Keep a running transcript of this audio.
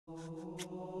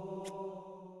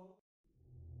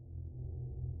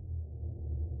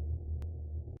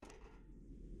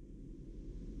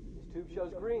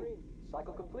shows green.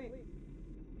 Cycle complete.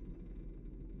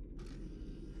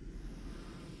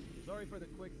 Sorry for the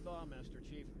quick thaw, Master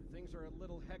Chief. Things are a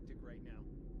little hectic right now.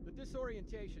 The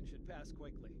disorientation should pass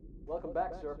quickly. Welcome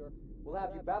back, sir. We'll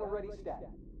have you battle-ready stat.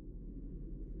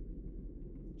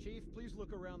 Chief, please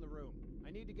look around the room.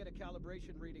 I need to get a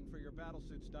calibration reading for your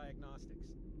battlesuit's diagnostics.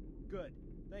 Good.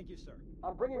 Thank you, sir.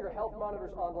 I'm bringing your health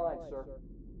monitors online, sir.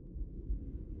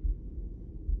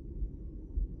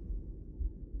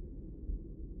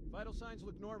 Vital signs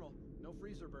look normal. No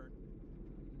freezer burn.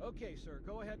 Okay, sir.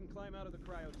 Go ahead and climb out of the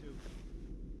cryo tube.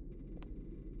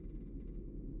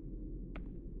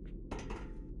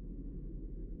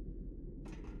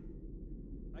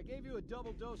 I gave you a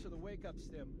double dose of the wake-up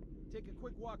stim. Take a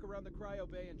quick walk around the cryo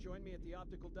bay and join me at the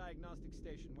optical diagnostic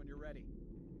station when you're ready.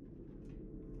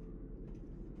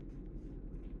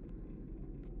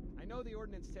 I know the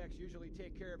ordnance techs usually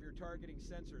take care of your targeting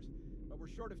sensors, but we're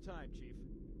short of time, Chief.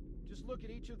 Just look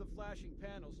at each of the flashing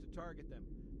panels to target them.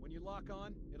 When you lock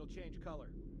on, it'll change color.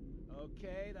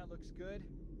 Okay, that looks good.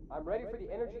 I'm ready for the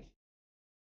energy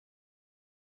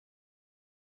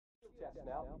test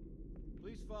now.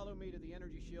 Please follow me to the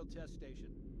energy shield test station.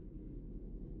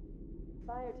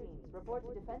 Fire teams, report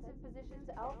to defensive positions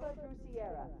Alpha through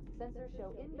Sierra. Sensors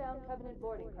show inbound Covenant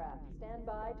boarding craft. Stand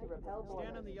by to repel boarders.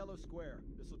 Stand on the yellow square.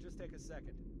 This'll just take a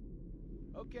second.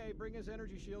 Okay, bring his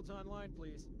energy shields online,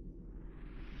 please.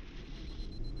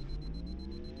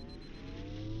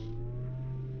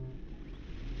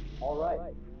 All right.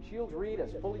 Shields read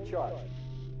as fully charged.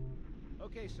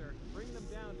 Okay, sir. Bring them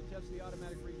down to test the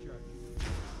automatic recharge.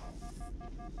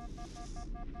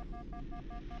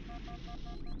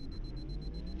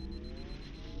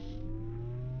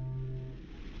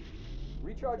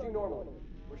 Recharging normally.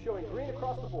 We're showing green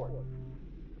across the board.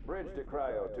 Bridge to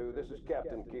Cryo 2, this is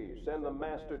Captain Key. Send the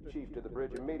Master Chief to the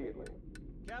bridge immediately.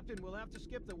 Captain, we'll have to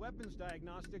skip the weapons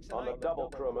diagnostics and On the double,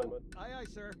 crewman. Aye, aye,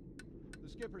 sir. The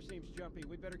skipper seems jumpy.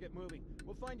 We'd better get moving.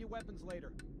 We'll find you weapons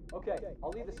later. Okay,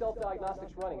 I'll leave the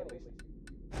self-diagnostics running at least.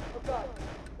 Oh God,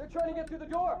 they're trying to get through the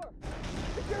door!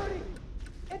 Security!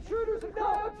 Intruders in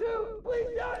Cryo 2! Please,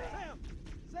 Johnny! Sam!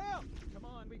 Sam! Come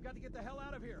on, we've got to get the hell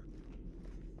out of here.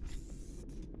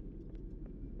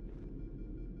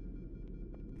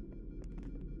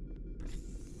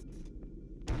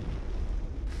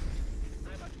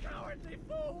 I'm a cowardly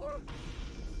fool! They're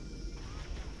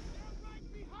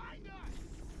right behind us!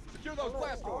 Secure those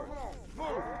blast doors!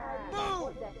 Move!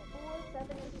 Move! Decks 4,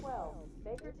 7, and 12.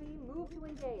 Baker team, move to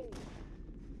engage.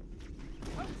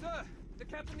 Oh, sir! The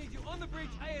captain needs you on the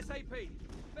bridge ASAP.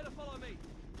 Better follow me.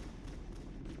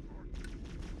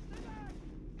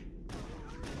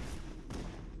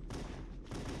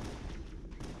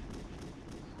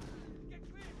 Get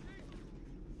clear, Chief!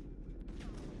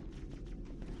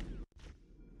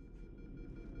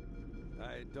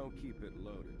 Don't keep it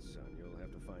loaded, son. You'll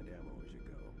have to find ammo as you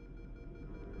go.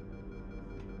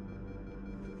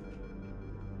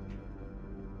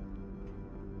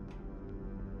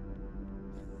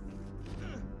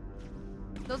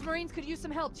 Those Marines could use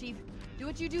some help, Chief. Do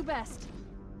what you do best.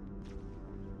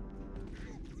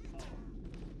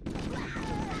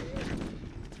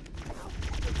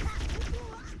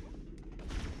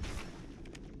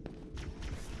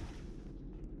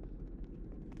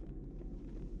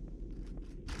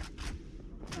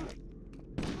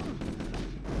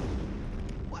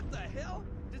 What the hell?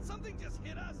 Did something just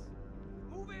hit us?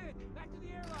 Move in! Back to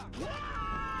the airlock!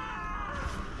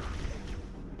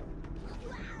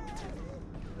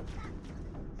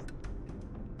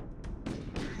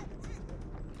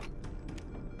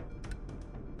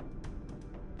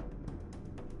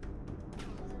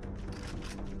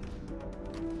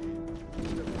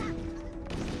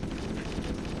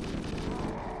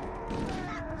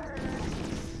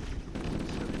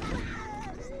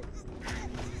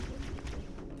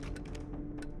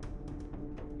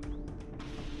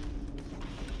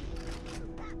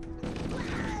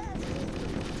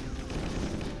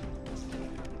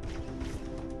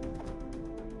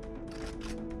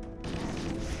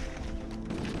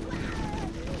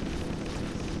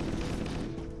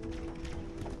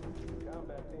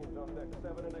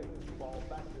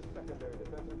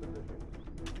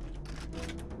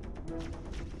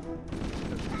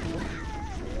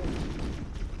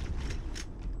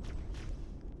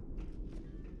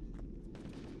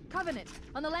 Covenant,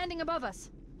 on the landing above us.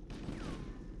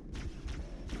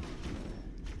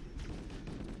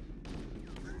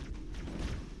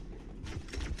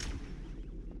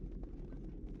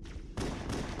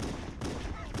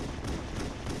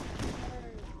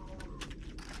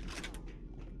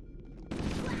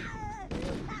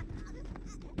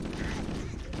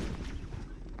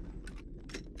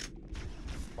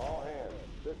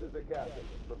 is the captain.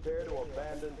 Prepare to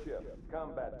abandon ship.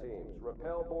 Combat teams,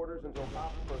 repel borders until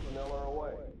ops personnel are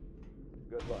away.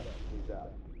 Good luck. He's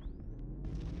out.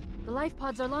 The life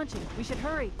pods are launching. We should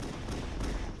hurry.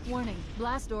 Warning,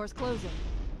 blast doors closing.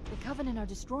 The Covenant are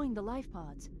destroying the life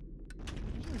pods.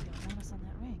 They really don't want us on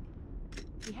that ring.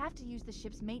 We have to use the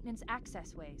ship's maintenance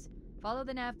access ways. Follow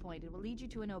the nav point. It will lead you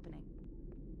to an opening.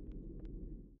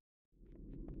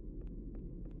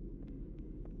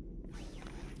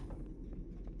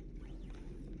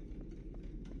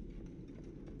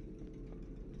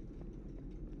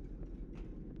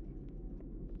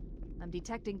 I'm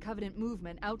detecting Covenant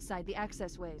movement outside the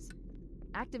access ways.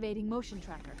 Activating motion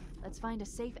tracker. Let's find a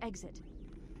safe exit.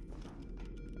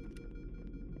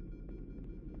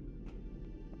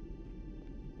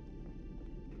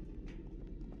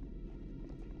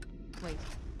 Wait.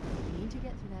 We need to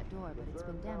get through that door, but it's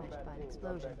been damaged by an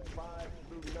explosion. 5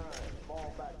 through 9,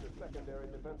 fall back to secondary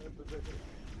defensive position.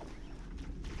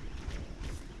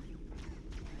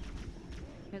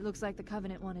 It looks like the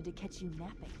Covenant wanted to catch you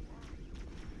napping.